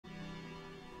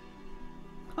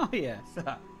Oh yes,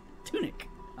 Tunic.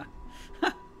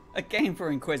 A game for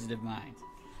inquisitive minds.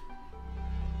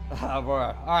 Oh boy.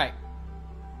 Alright.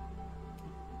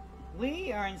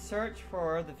 We are in search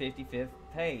for the 55th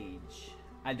page.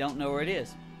 I don't know where it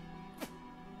is.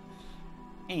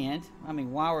 And, I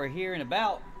mean, while we're here and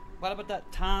about, what about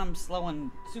that time slowing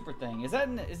super thing? Is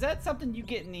that something you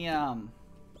get in the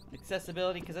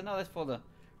accessibility? Because I know that's for the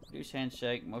reduce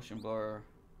handshake, motion blur.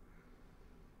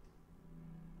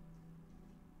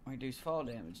 Reduce fall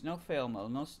damage, no fail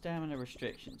mode, no stamina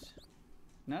restrictions.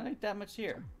 Not ain't that much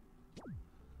here.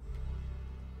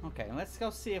 Okay, let's go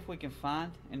see if we can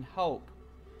find and hope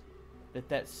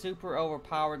that super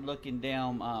overpowered looking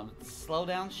damn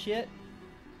slowdown shit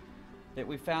that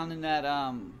we found in that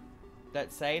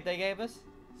that save they gave us.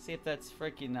 See if that's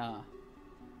freaking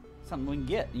something we can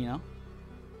get, you know.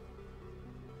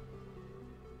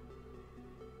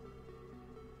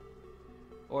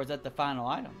 Or is that the final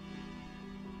item?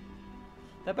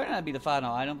 That better not be the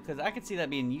final item, because I could see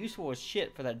that being useful as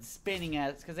shit for that spinning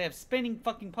ass, because they have spinning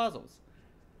fucking puzzles.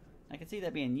 I could see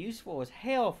that being useful as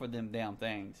hell for them damn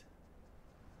things.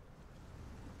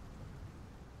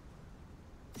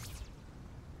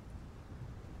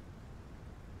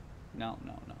 No,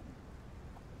 no, no.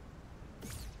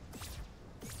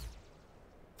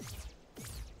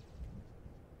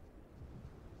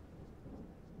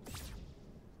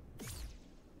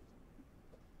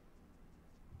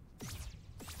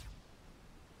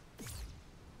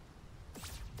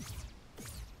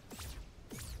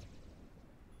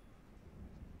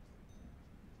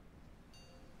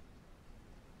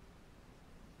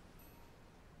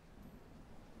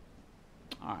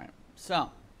 Alright, so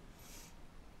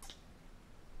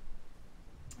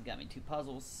got me 2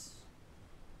 puzzles.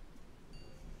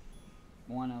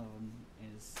 One of them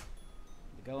is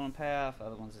the golden path, the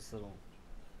other one's this little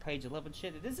page 11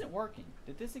 shit. It isn't working.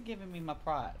 It isn't giving me my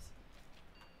prize.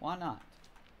 Why not?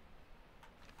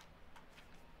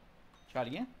 Try it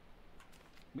again?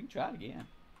 We can try it again.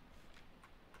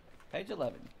 Page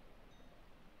 11.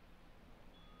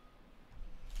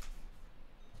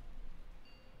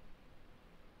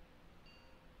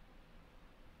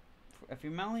 If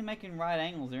you're only making right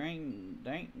angles, there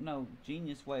ain't no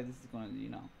genius way this is gonna, you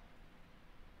know.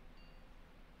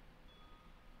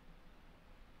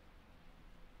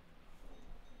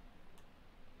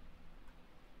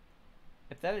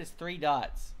 If that is 3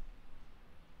 dots,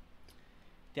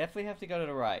 definitely have to go to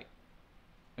the right,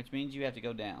 which means you have to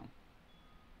go down.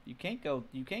 You can't go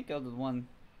to the one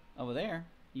over there.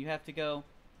 You have to go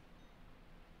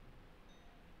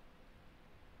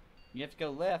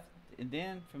left. And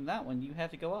then from that one you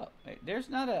have to go up. There's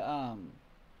not a I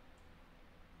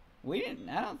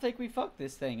don't think we fucked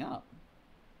this thing up.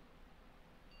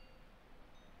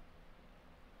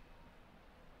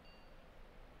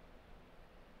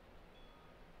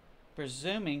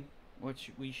 Presuming,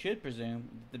 which we should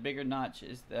presume, the bigger notch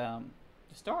is the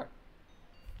start.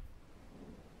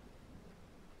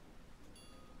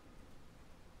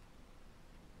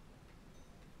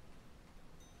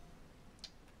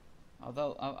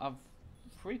 Although I've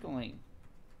frequently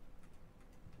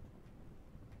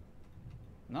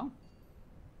no.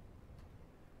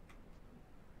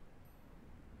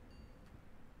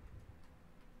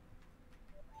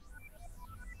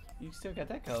 You still got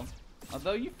that code.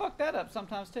 Although you fuck that up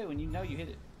sometimes too, and you know you hit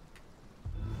it.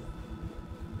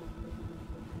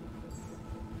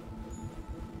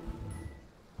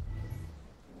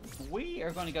 We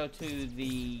are going to go to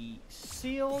the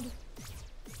sealed.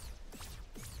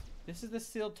 This is the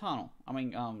sealed tunnel. I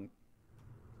mean, no,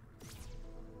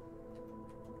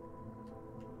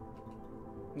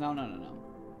 no, no, no.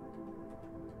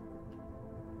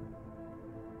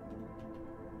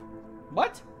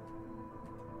 What?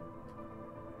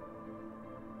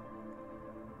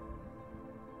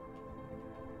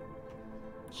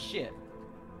 Shit.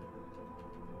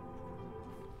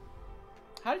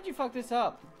 How did you fuck this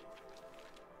up?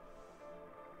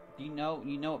 You know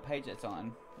what page that's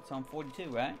on. It's on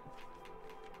 42, right?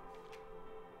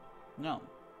 No.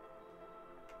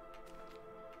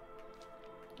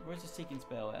 Where's the seeking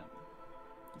spell at?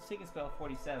 The seeking spell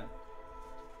 47.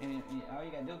 And all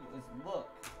you gotta do is look.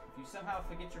 If you somehow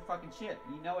forget your fucking shit,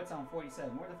 you know it's on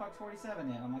 47. Where the fuck's 47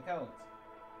 at on my codes?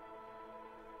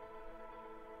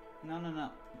 No, no, no.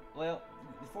 Well,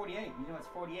 the 48. You know it's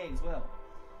 48 as well.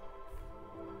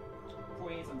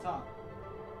 48's on top.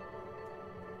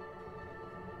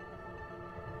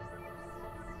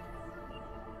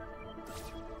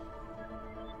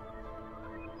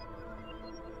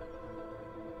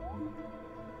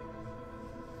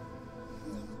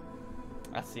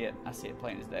 I see it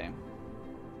plain as day.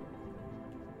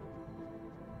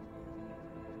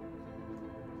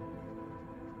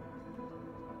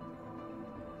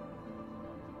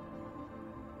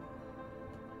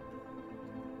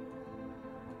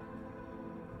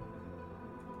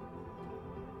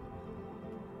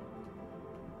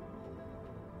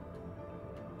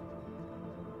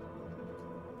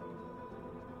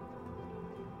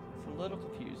 little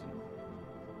confusing.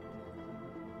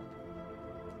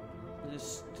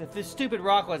 If this stupid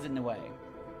rock was in the way.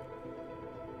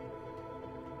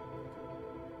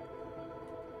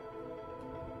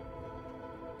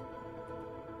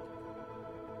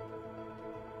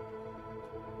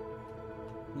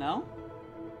 No?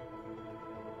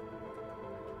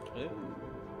 Ooh.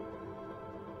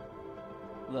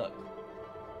 Look.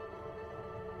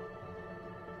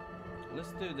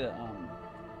 Let's do the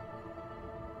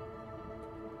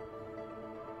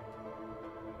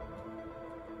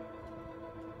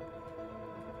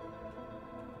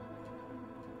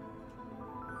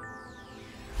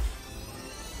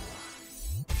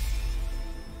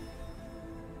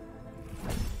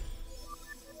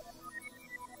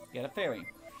Get a fairy.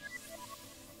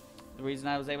 The reason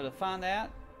I was able to find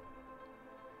that,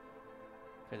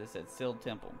 because it said sealed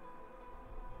temple.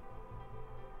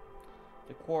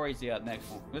 The quarry's the next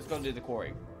one. Let's go do the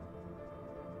quarry.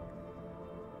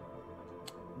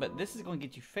 But this is going to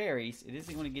get you fairies. It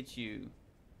isn't going to get you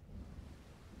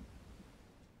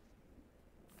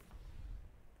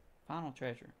final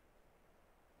treasure.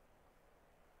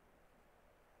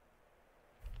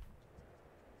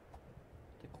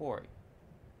 The quarry.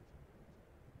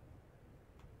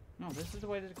 No, this is the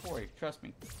way to the quarry. Trust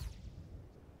me.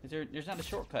 There's not a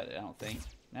shortcut, I don't think.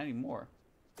 Not anymore.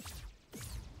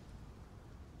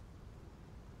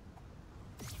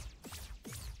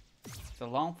 It's a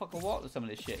long fucking walk to some of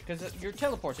this shit. Because your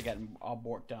teleports are getting all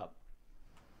borked up.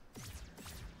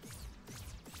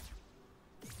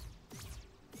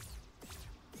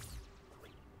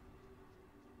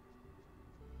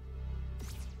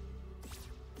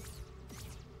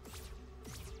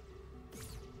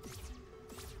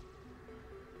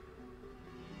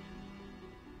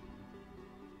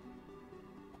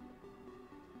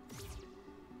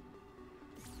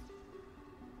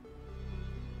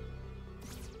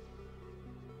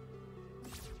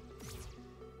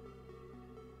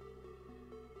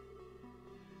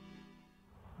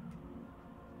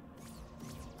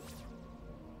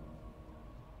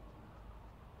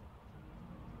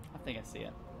 I think I see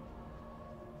it.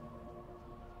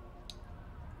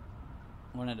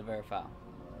 I wanted to verify.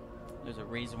 There's a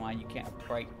reason why you can't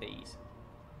break these.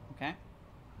 Okay?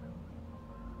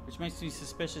 Which makes me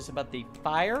suspicious about the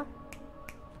fire.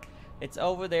 It's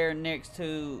over there next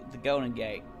to the Golden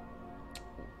Gate.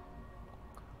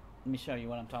 Let me show you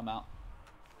what I'm talking about.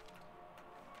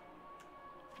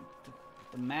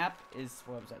 The map is,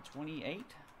 what was that, 28?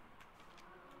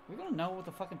 We're gonna know what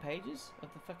the fucking page is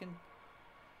of the fucking...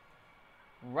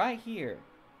 Right here,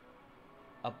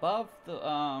 above the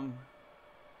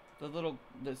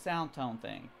sound tone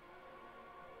thing,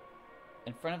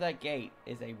 in front of that gate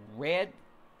is a red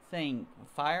thing,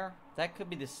 fire. That could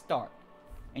be the start,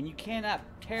 and you cannot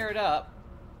tear it up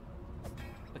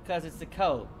because it's the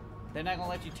code. They're not gonna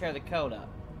let you tear the code up.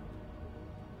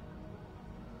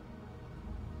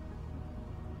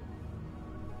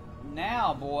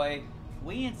 Now, boy,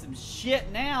 we in some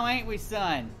shit now, ain't we,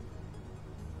 son?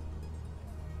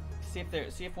 See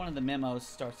if one of the memos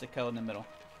starts the code in the middle.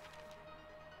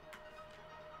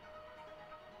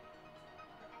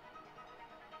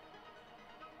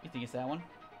 You think it's that one?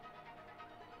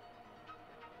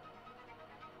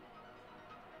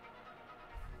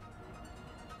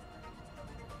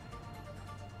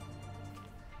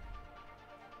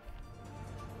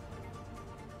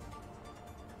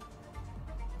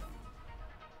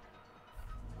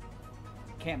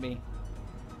 Can't be.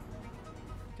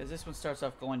 Because this one starts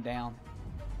off going down.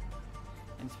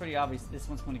 And it's pretty obvious this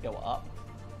one's going to go up.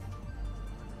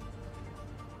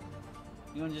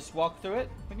 You want to just walk through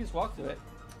it? We can just walk through it.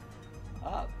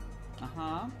 Up.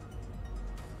 Uh-huh.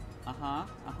 Uh-huh.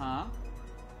 Uh-huh.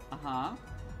 Uh-huh.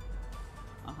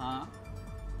 Uh-huh.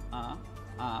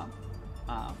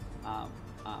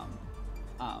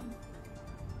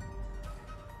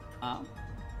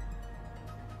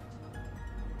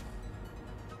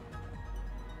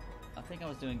 I think I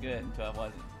was doing good until I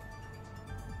wasn't.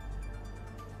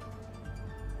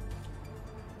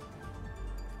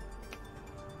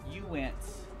 You went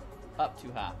up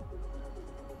too high.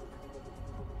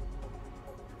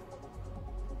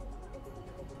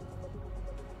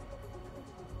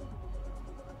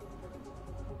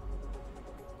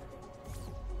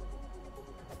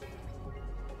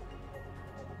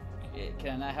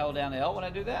 Can I hold down the L when I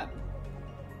do that?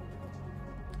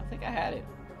 I think I had it.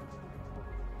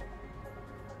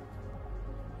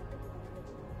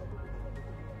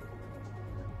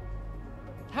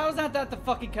 How is that the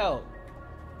fucking code?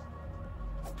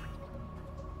 I'm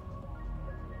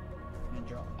gonna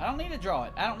draw it. I don't need to draw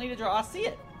it. I don't need to draw. I see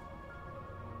it.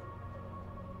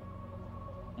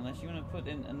 Unless you want to put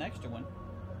in an extra one.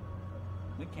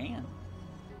 We can.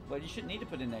 But you shouldn't need to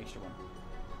put in an extra one.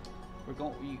 We're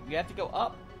going. You have to go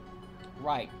up,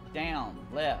 right, down,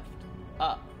 left,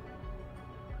 up.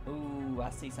 Ooh,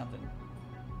 I see something.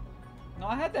 No,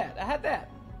 I had that. I had that.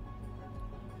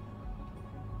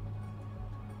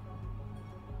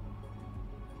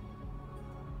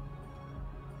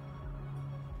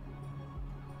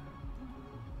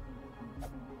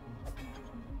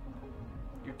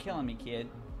 You're killing me, kid.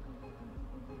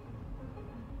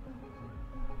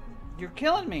 You're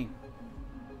killing me.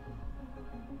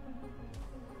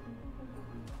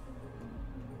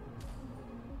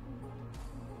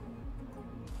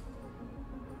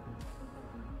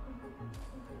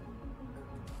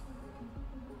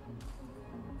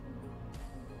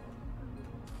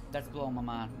 That's blowing my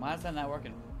mind. Why is that not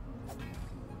working?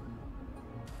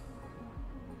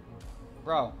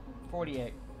 Bro,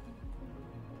 48.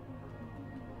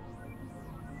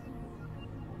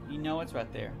 You know it's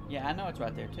right there. Yeah, I know it's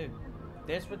right there too.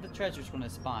 There's where the treasure's going to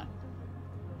spawn.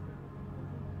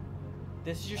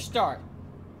 This is your start.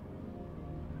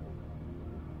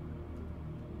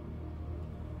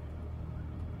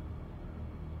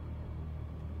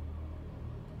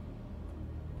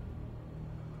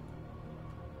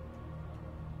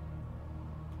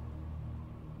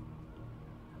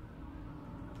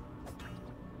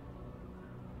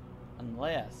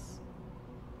 Unless...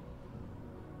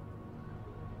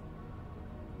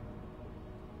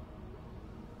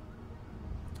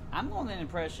 I'm on the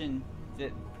impression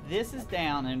that this is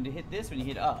down and to hit this when you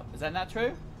hit up. Is that not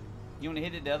true? You want to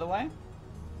hit it the other way?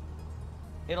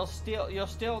 You'll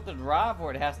still drive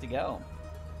where it has to go.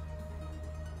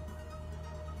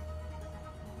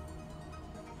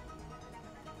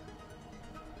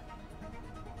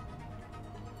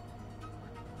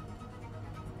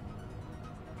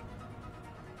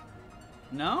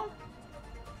 No?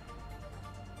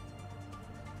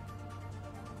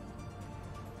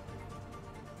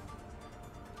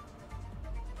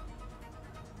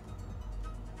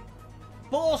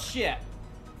 Bullshit!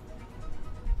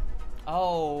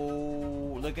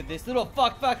 Oh, look at this little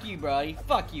fuck you, buddy.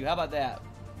 Fuck you. How about that?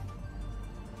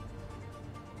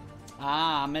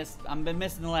 Ah, I've been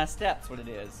missing the last step. That's what it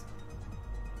is.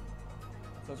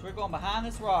 So we're going behind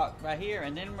this rock right here,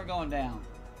 and then we're going down.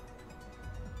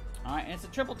 All right, and it's a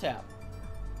triple tap.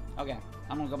 Okay,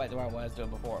 I'm gonna go back to where I was doing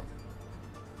before.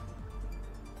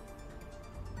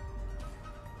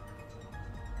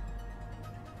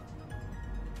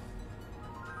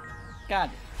 God,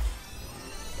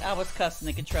 I was cussing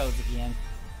the controls again.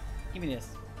 Give me this.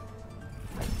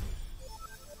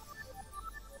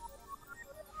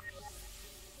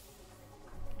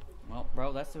 Well,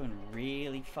 bro, that's doing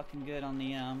really fucking good on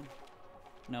the,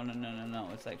 no.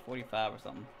 It's like 45 or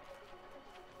something.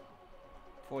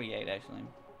 48, actually.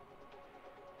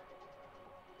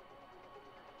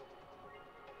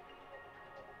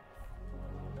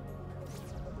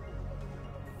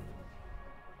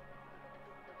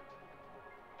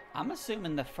 I'm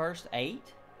assuming the first 8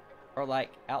 are like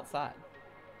outside.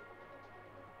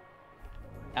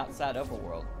 Outside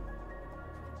overworld.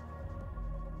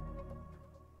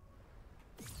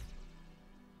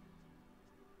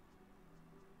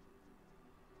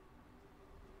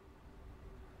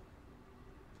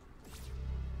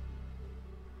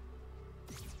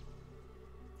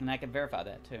 And I can verify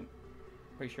that too.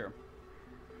 Pretty sure.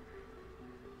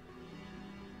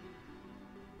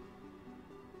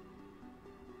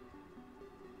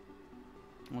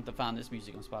 I want to find this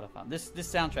music on Spotify. This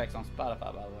soundtrack's on Spotify,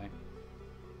 by the way.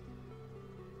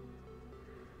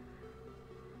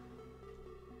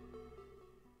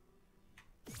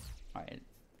 Alright.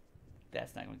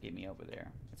 That's not going to get me over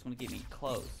there. It's going to get me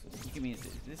close. This is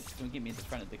going to get me at the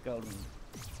front of the golden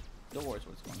door is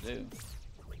what it's going to do.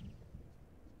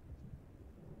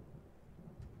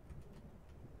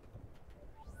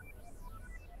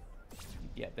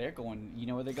 Yeah, they're going... You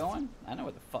know where they're going? I know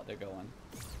where the fuck they're going.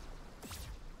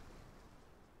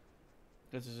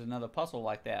 This is another puzzle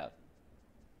like that.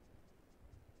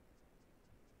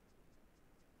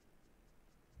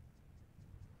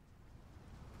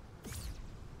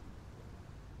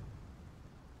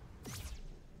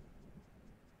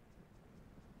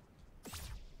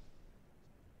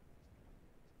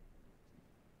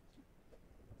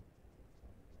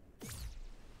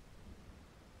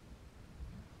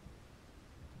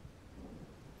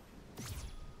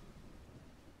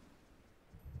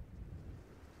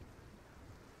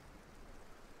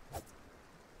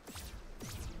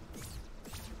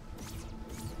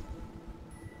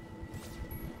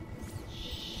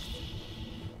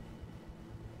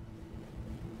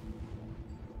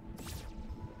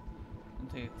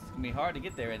 It's gonna be hard to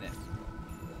get there, isn't it?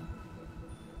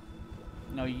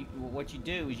 No, what you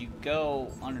do is you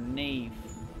go underneath.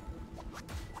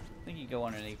 I think you go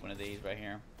underneath one of these right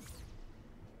here.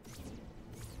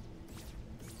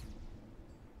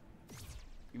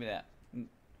 Give me that.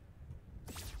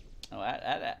 Oh,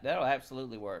 that'll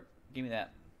absolutely work. Give me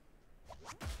that.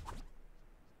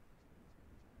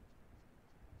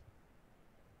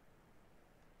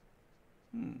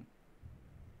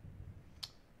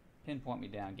 Pinpoint me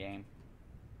down, game.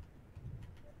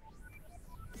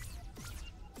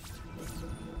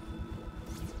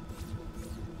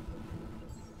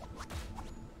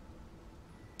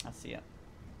 I see it.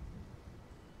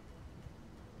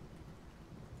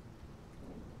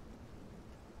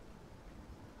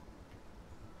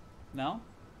 No?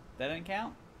 That didn't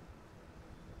count?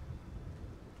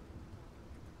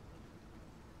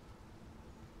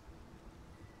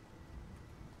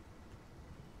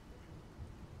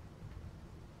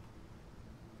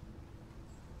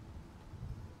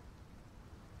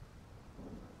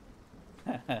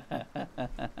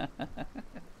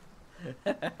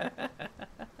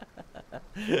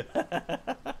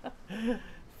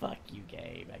 Fuck you,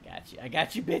 Gabe. I got you. I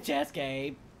got you, bitch ass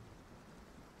Gabe.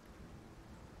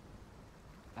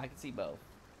 I can see both.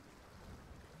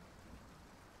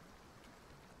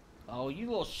 Oh, you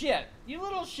little shit. You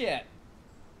little shit.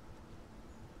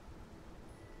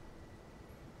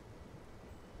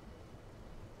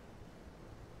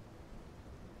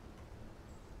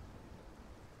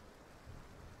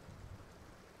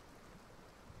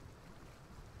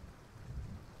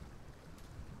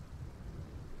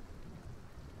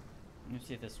 Let me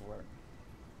see if this will work.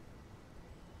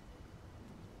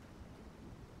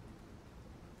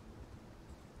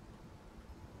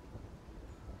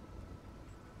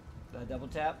 Double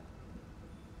tap.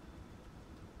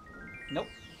 Nope.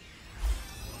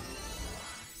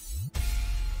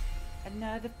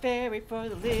 Another fairy for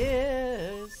the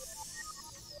list.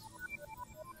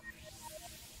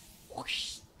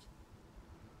 Whoosh.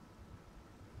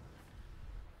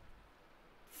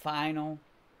 Final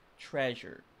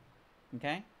treasure.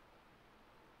 Okay?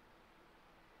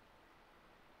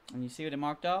 And you see what it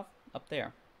marked off? Up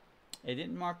there. It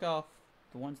didn't mark off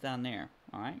the ones down there.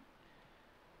 Alright?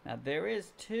 Now there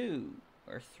is 2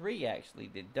 or 3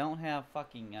 actually that don't have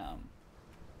fucking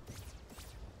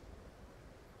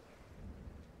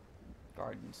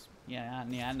gardens. Yeah,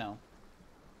 I know.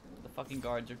 The fucking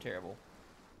guards are terrible.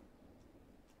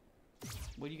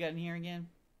 What do you got in here again?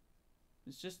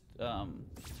 It's just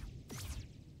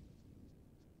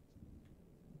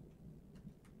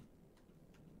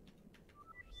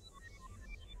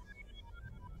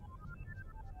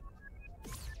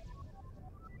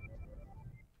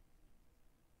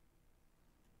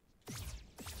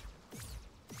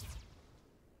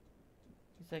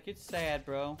He's like, it's sad,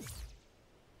 bro.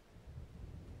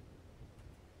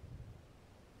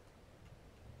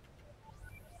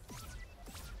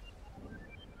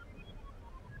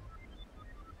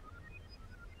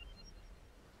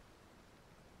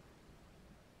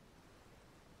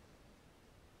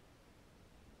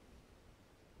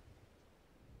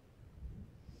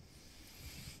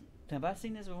 Have I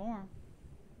seen this before?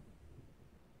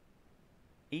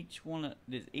 Each one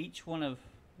of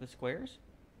the squares?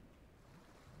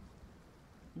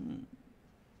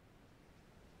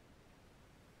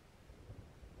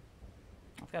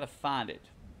 I've got to find it.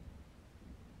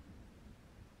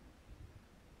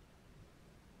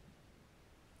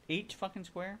 Each fucking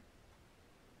square?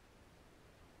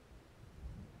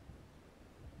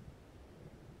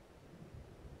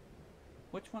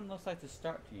 Which one looks like the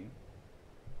start to you?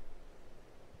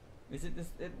 Is it this?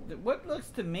 What looks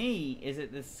to me is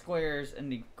it the squares in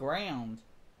the ground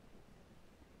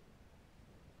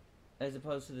as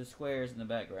opposed to the squares in the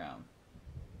background.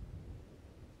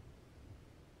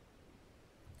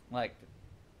 Like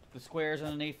the squares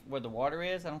underneath where the water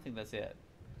is, I don't think that's it.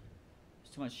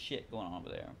 There's too much shit going on over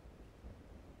there.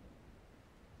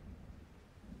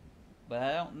 But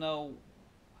I don't know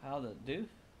how to do.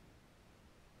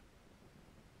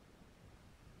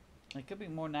 It could be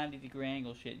more 90-degree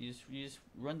angle shit. You just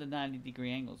run the 90-degree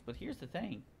angles. But here's the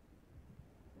thing.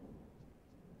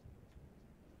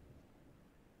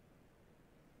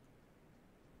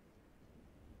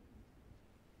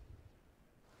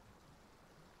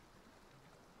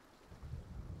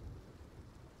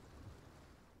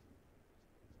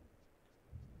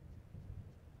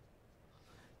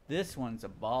 This one's a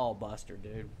ball buster,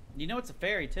 dude. You know it's a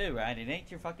fairy too, right? It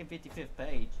ain't your fucking 55th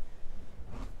page.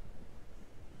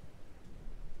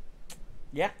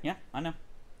 Yeah, I know.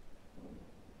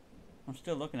 I'm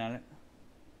still looking at it.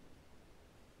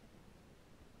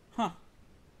 Huh.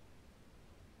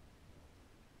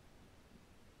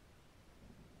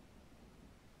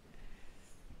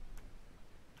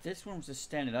 This one was just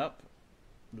standing up.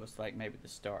 Looks like maybe the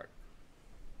start.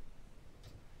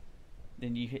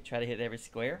 Then you try to hit every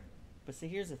square. But see,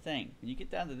 here's the thing. When you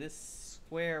get down to this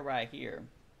square right here,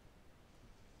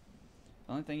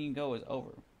 the only thing you can go is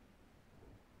over.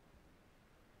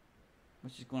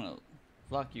 Which is going to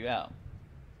lock you out.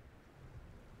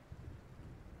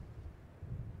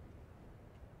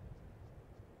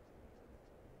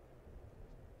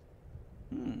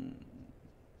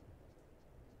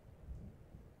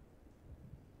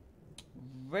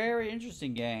 Very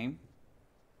interesting game.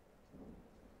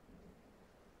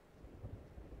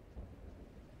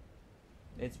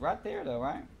 It's right there though,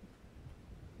 right?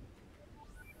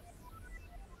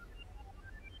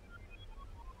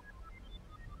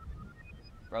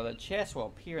 Bro, the chest will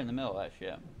appear in the middle of that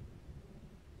shit.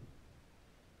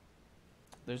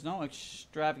 There's no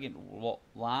extravagant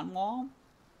line wall.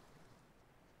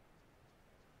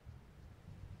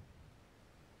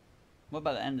 What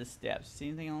about the end of the steps? See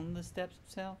anything on the steps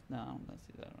itself? No, I don't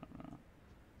see that. No.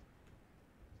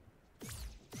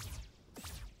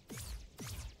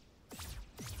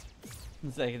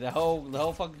 It's like the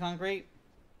whole fucking concrete.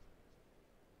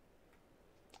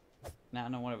 Now I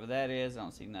know whatever that is. I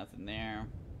don't see nothing there.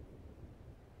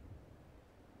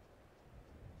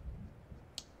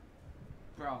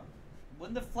 Bro,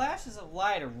 when the flashes of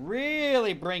light are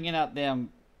really bringing up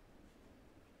them.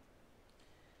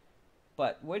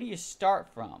 But where do you start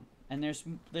from? And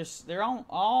they're on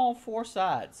all four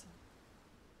sides.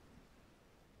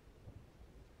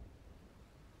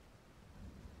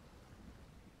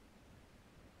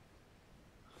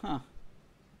 Huh.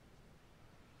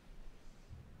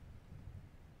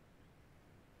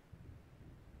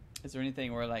 Is there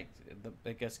anything where like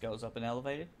it just goes up and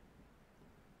elevated?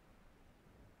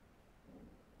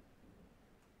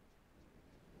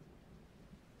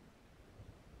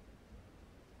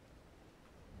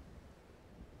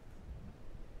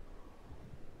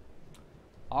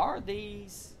 Are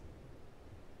these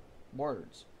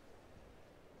words?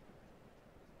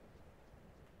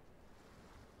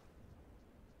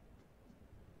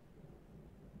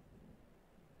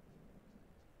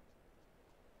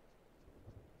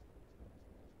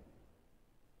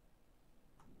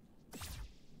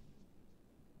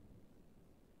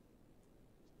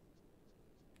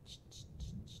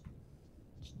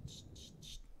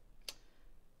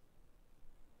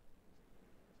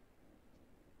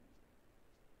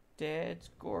 Dead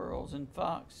squirrels and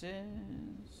foxes.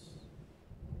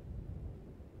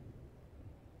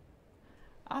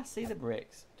 I see the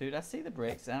bricks, dude. I see the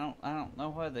bricks. I don't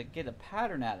know how to get a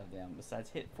pattern out of them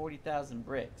besides hit 40,000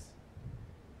 bricks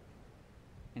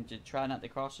and to try not to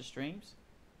cross the streams.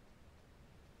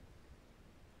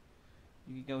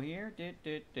 You can go here,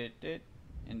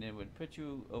 and it would put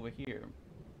you over here.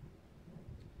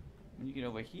 When you get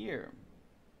over here,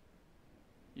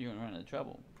 you're gonna run into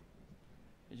trouble.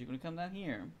 Because you're gonna come down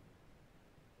here.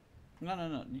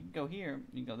 No. You can go here.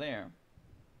 You can go there.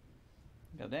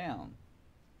 Go down.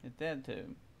 Hit that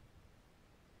too.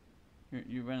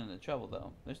 You're running into trouble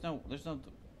though. There's no.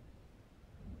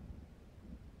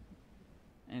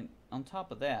 And on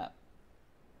top of that,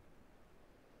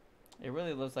 it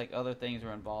really looks like other things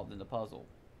are involved in the puzzle.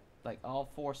 Like all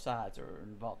four sides are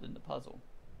involved in the puzzle.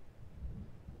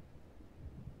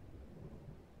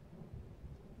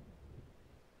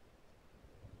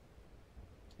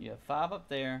 You have 5 up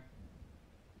there,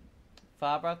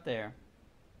 5 right there,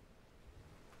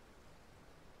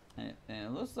 and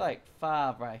it looks like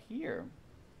 5 right here.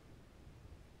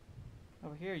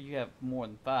 Over here you have more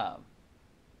than 5.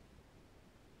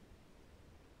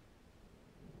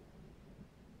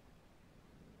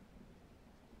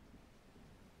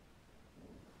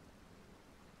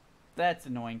 That's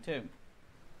annoying too.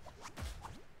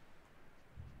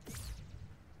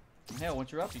 Hell,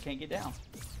 once you're up, you can't get down.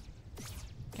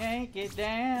 Can't get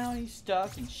down, he's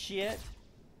stuck in shit.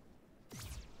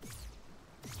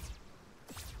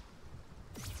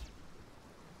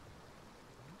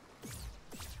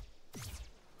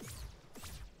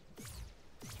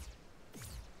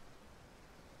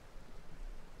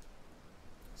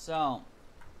 So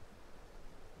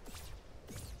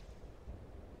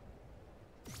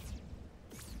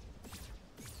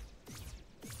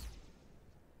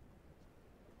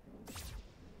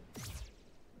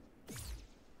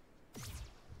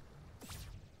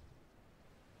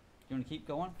you want to keep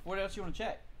going? What else you want to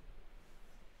check?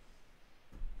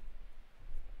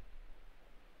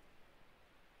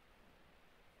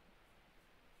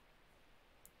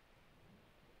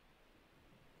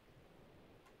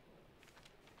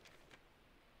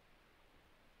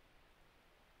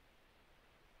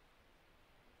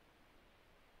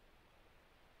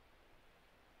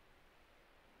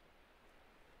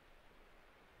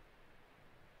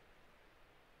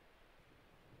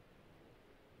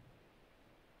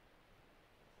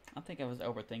 think I was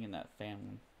overthinking that fan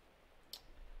one.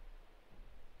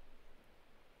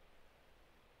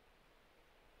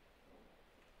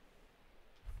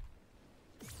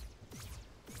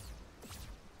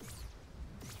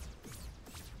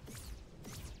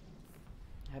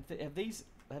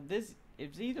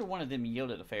 If either one of them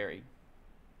yielded a fairy?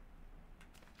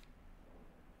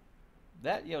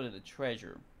 That yielded a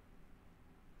treasure.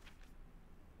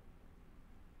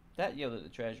 That yielded a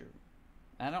treasure.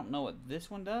 I don't know what this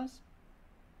one does.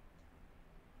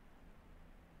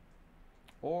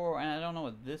 And I don't know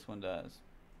what this one does.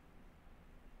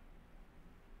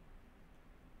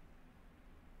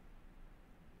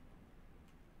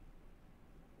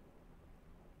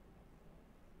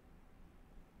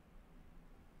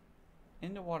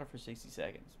 In the water for 60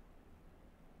 seconds.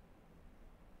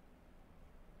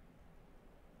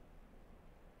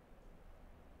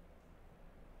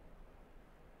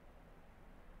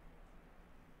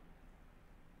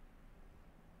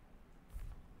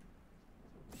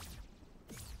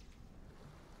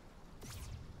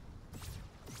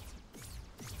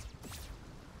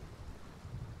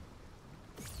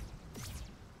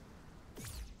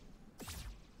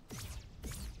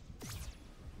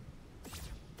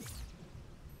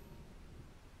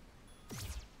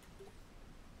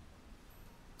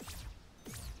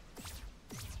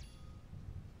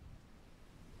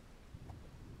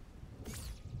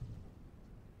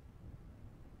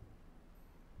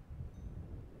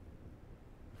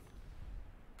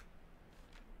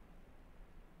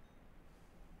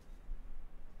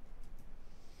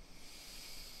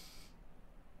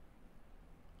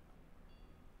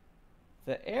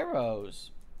 The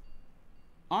arrows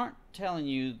aren't telling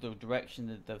you the direction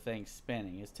that the thing's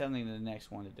spinning. It's telling you the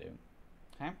next one to do.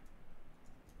 Okay?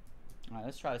 Alright,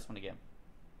 let's try this one again.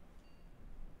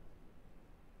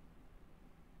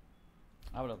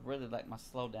 I would have really liked my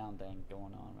slow down thing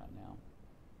going on right now.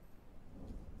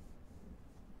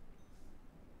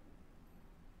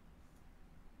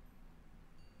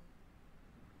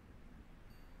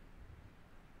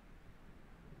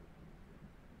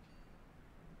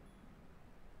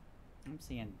 I'm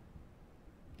seeing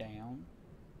down,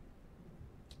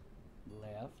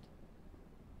 left,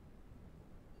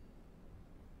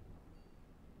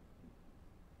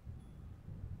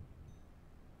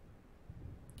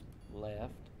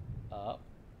 left, up,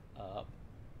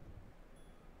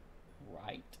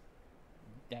 right,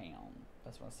 down.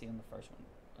 That's what I see on the first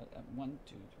one. 1,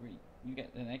 2, 3. You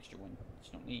got an extra one that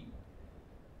you don't need.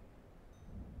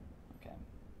 Okay.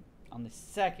 On the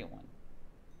second one,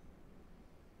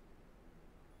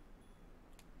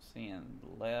 seeing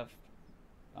left,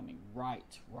 right,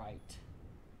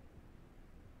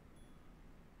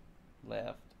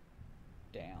 left,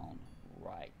 down,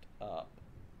 right, up,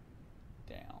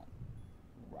 down,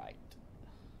 right.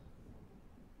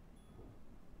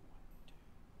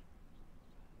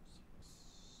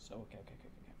 So, okay.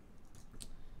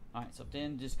 Alright, so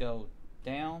then just go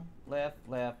down, left,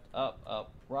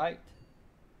 up, right,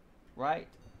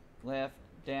 left,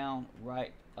 down,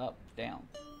 right, up, down.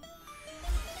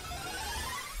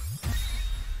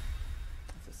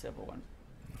 Silver one.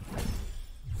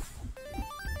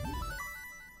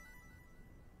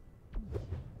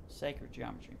 Sacred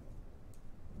geometry.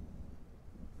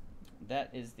 That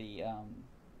is the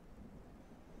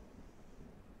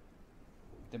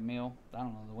mill. I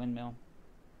don't know, the windmill.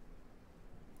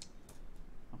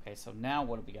 Okay, so now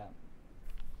what do we got?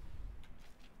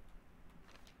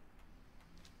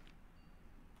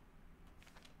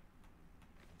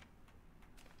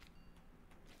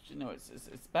 You know,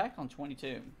 it's back on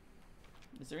 22.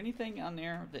 Is there anything on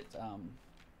there that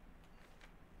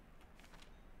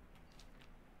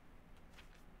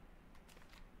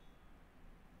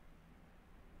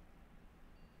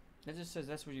it just says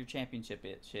that's where your championship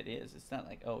shit is. It's not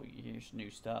like, oh, here's new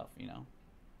stuff, you know.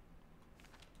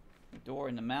 The door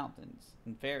in the mountains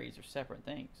and fairies are separate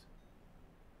things.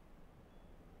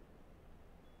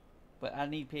 But I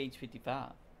need page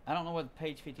 55. I don't know what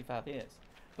page 55 is,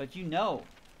 but you know.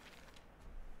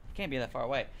 Can't be that far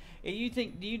away. Do you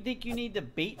think you need to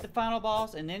beat the final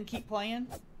boss and then keep playing?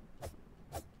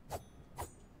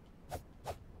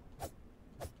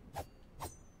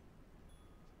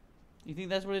 You think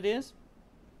that's what it is?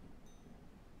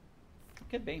 It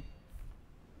could be.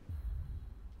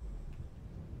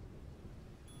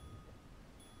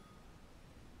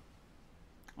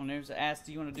 When there's asked,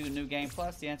 do you want to do a new game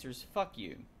plus? The answer is fuck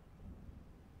you.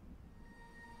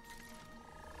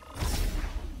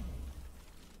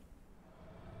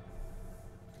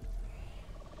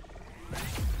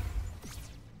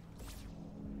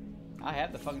 I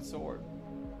have the fucking sword.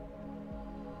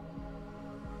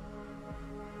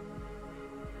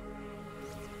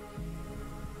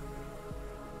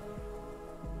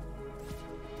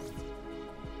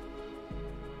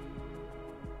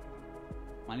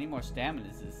 need more stamina.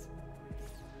 This is...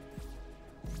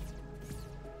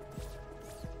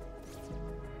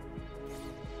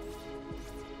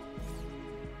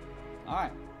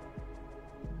 Alright.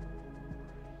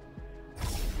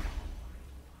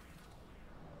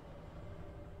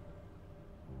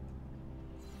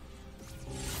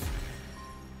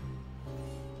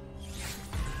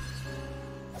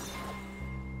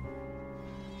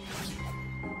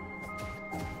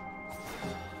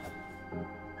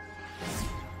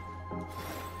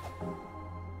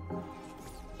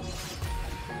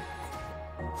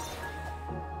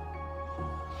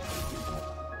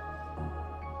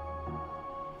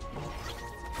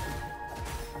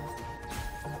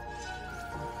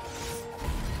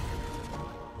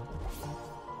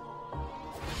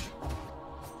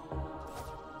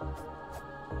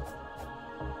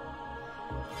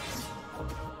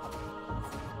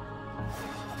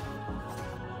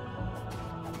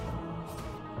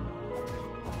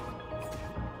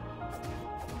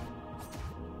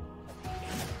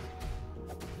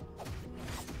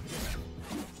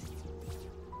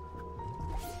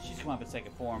 Come up in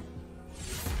second form.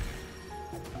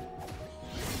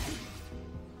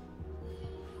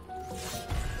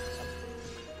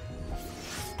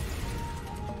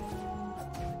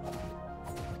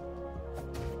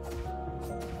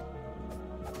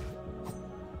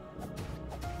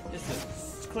 This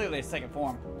is clearly a second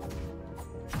form.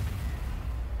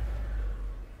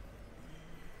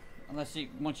 Unless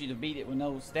she wants you to beat it with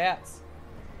no stats.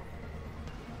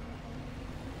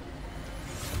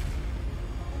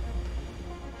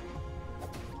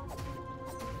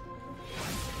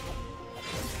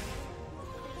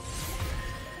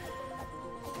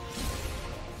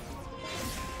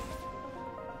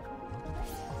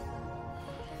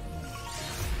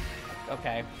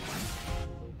 Okay.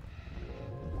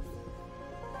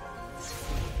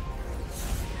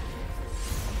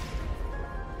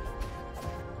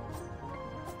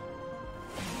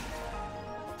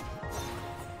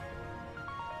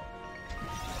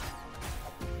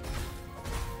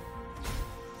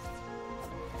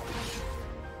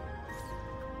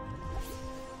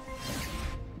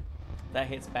 That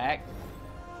hits back.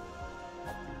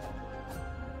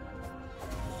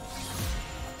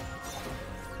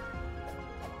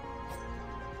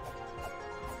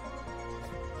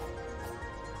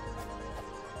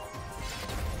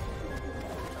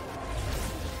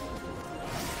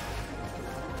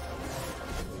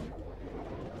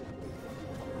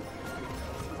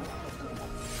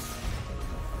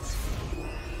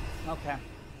 Okay.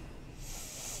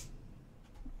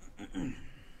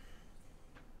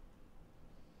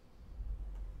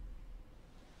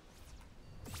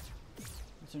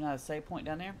 Is there not a save point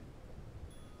down there?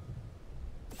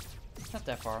 It's not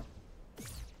that far.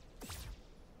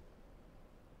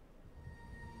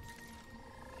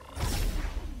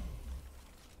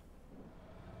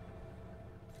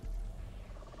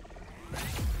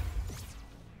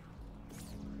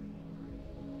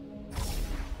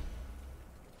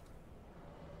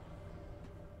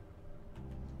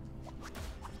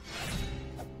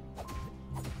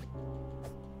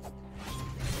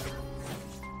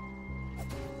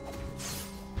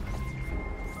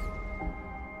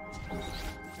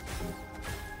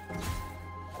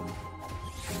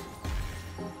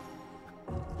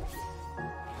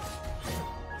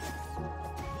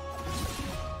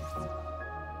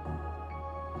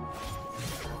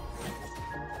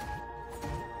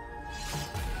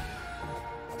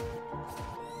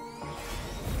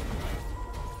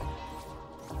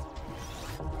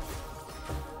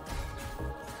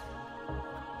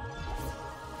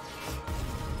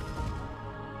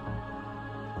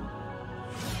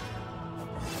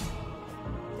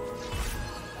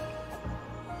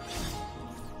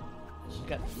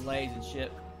 Got legs and shit.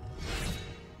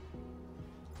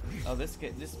 Oh, this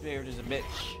spirit is a bitch.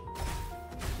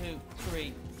 2,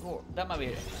 3, 4. That might be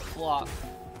a block.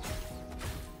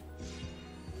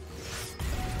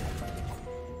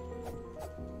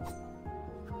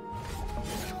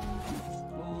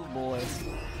 Oh boy.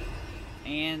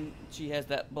 And she has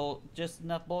that just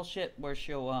enough bullshit where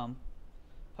she'll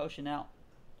potion out.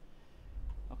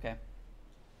 Okay.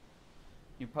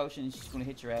 Your potion, she's gonna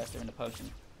hit your ass during the potion.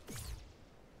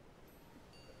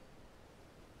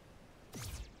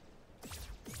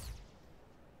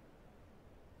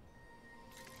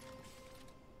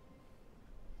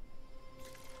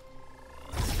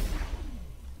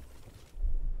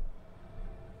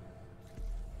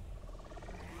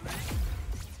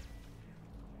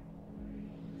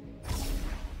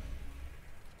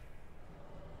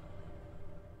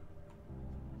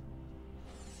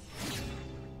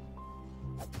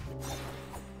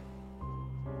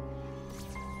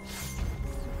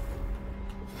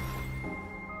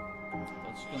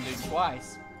 gonna do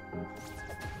twice.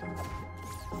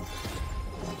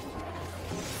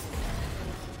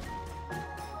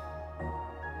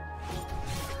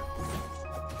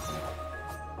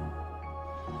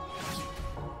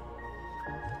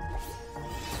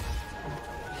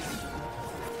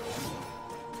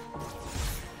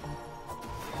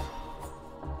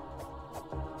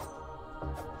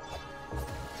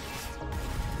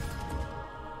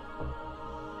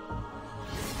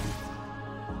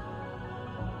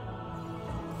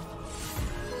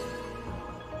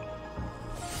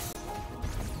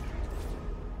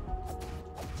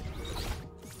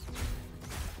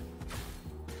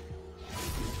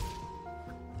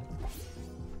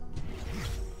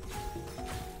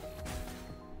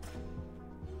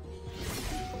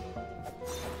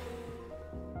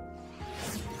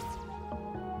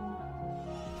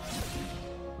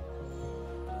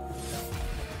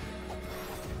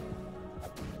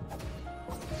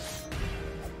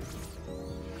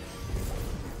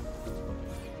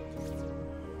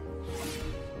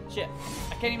 Shit,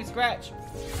 I can't even scratch.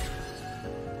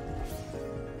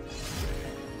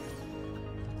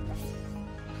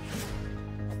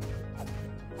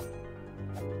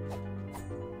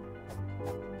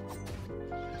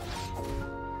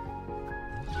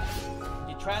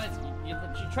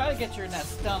 You try to get you in that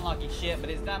stun lucky shit, but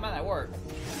it's not might not work.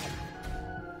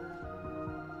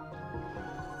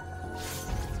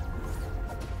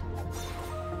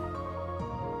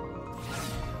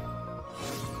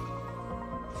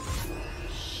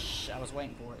 I was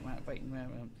waiting for it.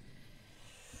 Waiting.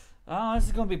 Oh, this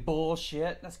is gonna be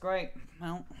bullshit. That's great.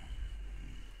 Well.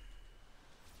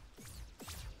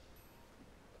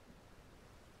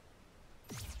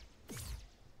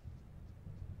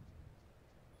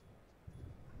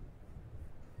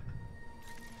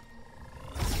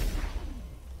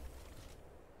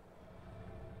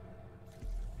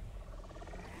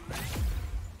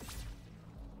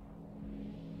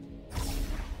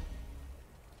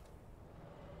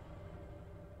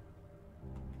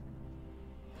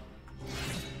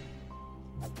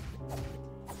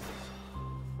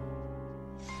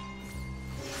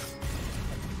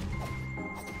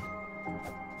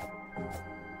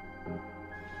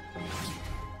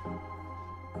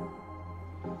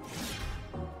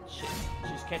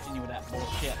 Catching you with that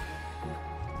bullshit.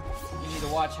 You need to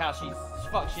watch how she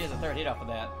has a third hit off of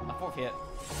that. A fourth hit.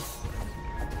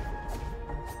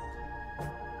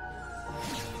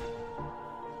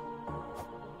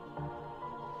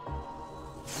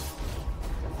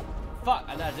 Fuck,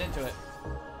 I dodged into it.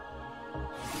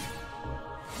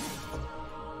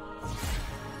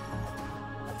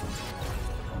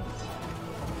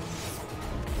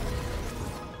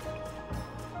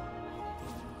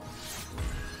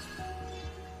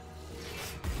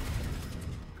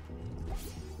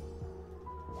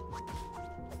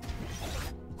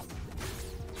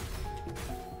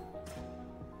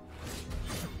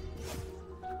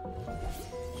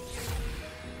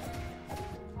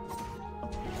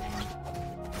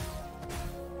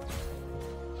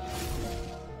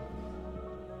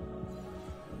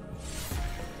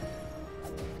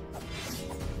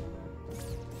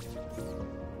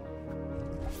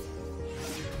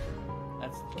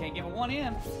 Can't give it one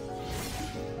in.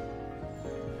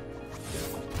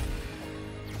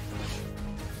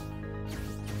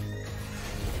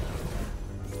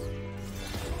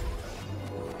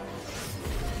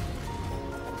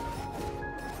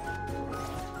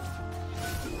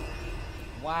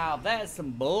 Wow, that is some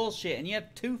bullshit. And you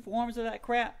have two forms of that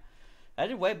crap? I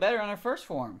did way better on her first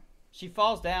form. She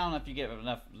falls down if you get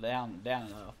enough down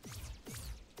enough.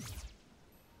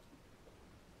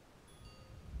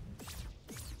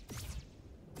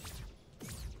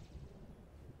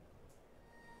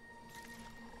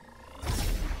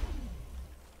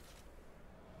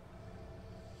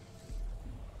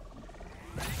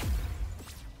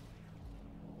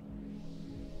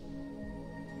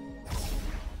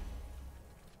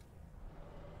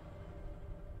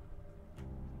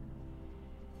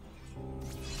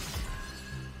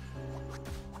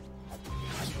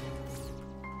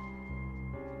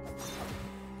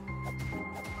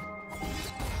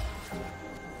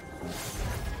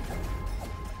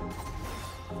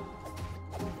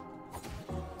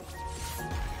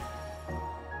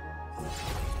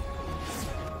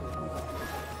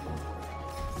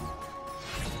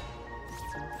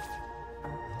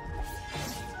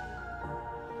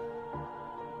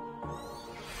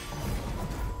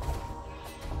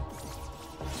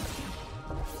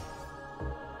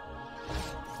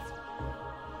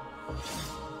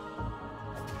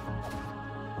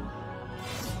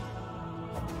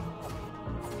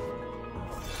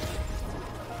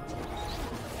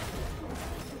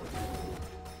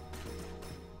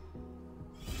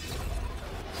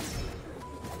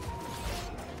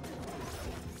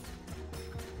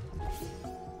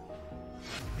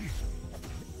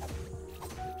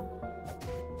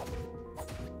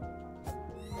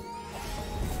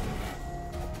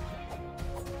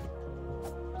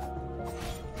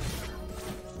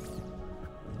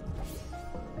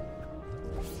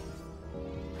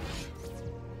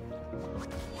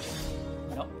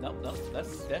 nope, nope.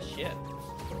 That's shit.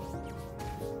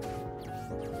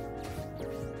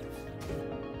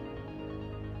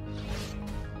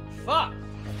 Fuck!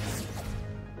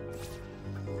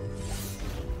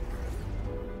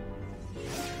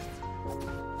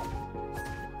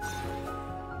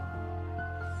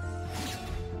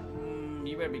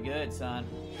 You better be good, son.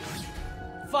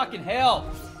 Fucking hell!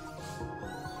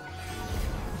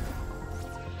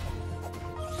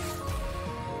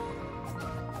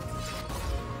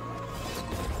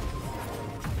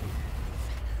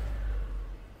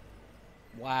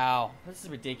 Wow, this is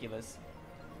ridiculous.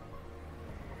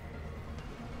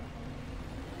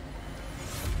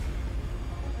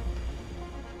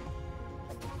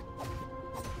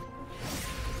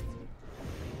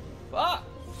 Fuck!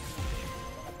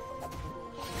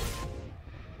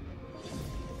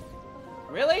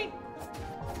 Really?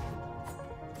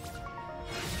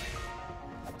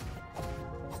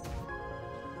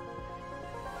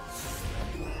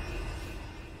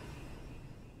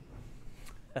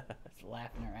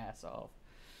 Laughing her ass off.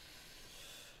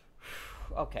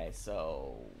 Okay,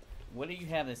 so what do you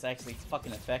have that's actually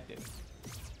fucking effective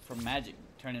for magic?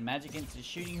 Turning magic into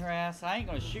shooting her ass? I ain't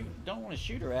gonna shoot. Don't want to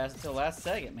shoot her ass until last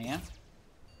second, man.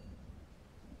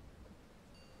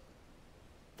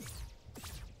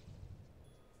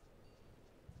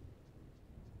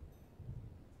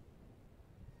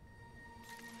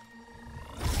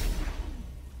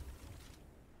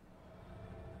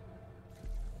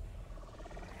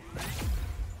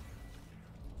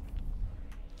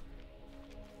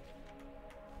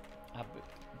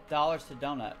 Dollars to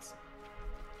donuts.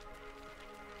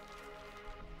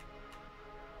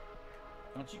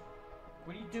 Don't you?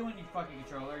 What are you doing, you fucking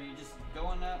controller? Are you just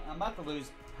going up? I'm about to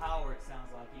lose power, it sounds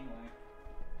like, anyway.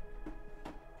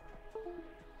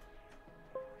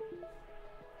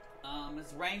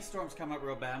 This rainstorm's come up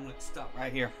real bad. I'm gonna stop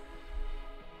right here.